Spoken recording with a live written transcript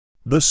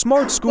The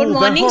Smart School Good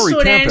morning, Vehari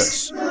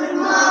students. Campus. Good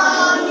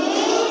morning,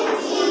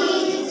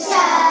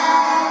 teacher.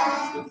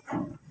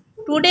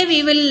 Today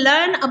we will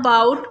learn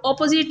about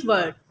opposite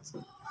words.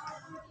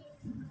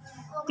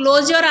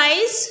 Close your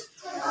eyes.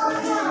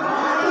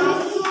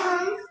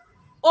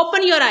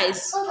 Open your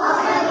eyes.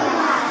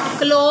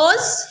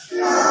 Close.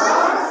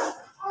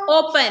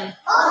 Open.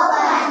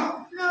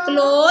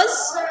 Close.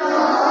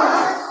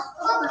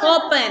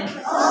 Open.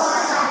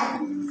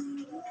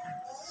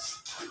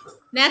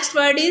 Next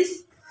word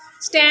is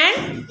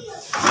stand.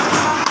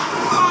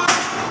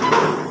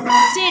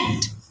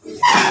 Sit.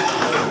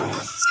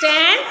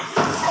 Stand.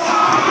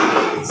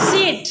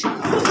 Sit.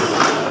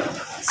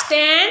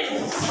 Stand.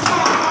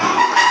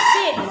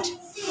 Sit.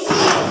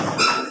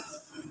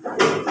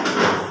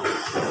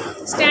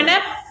 Stand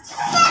up.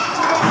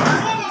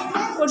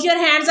 Put your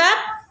hands up.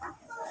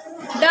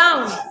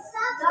 Down.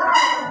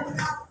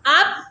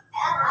 Up.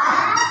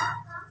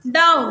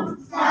 Down.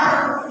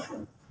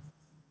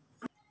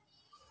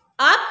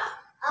 Up.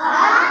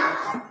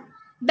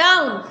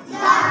 Down.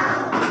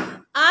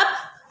 Up.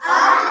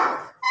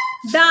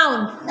 Down.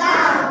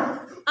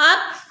 Up.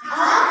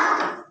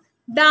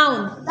 Down.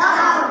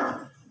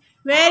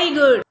 Very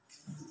good.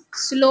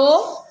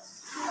 Slow.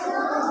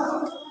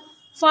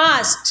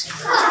 Fast.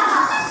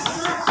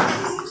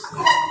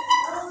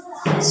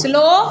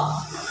 Slow.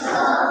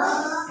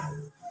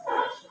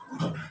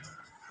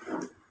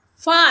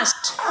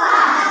 Fast.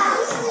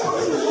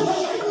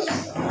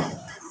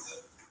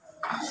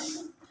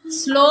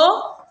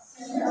 Slow.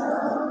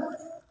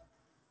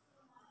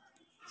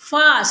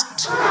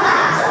 Fast.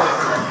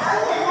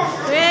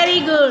 Very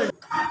good.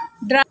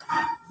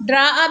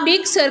 Draw a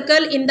big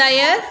circle in the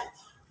air.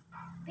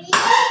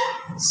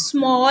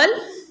 Small.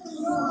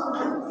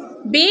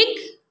 Big.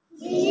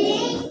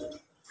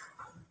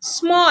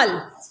 Small.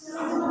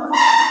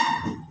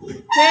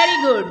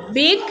 Very good.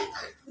 Big.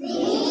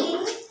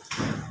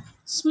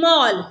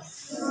 Small.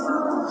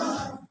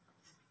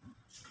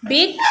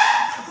 Big.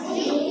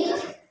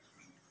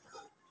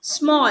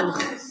 Small.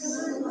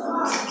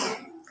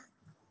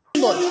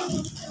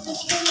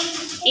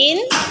 In.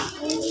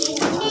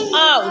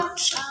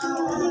 Out.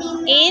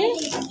 In.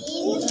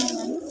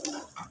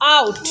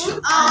 Out.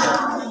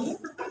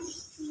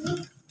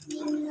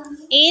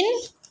 In.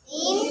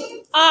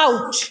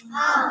 Out.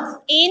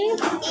 In.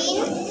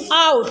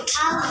 Out.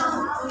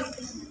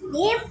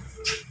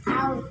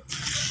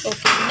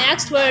 Okay.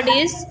 Next word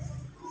is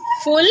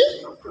full.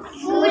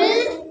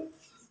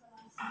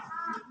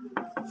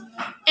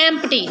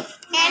 Empty.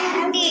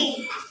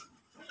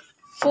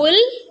 Full.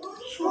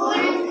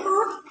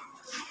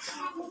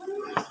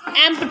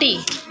 Empty.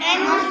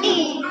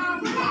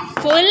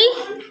 Full.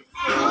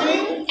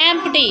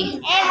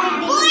 Empty.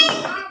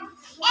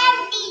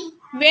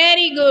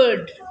 Very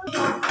good.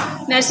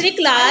 Nursery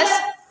class,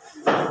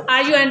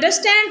 are you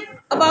understand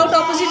about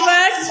opposite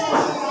words?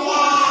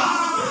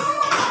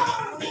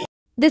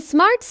 The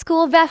Smart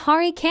School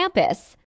Vehari Campus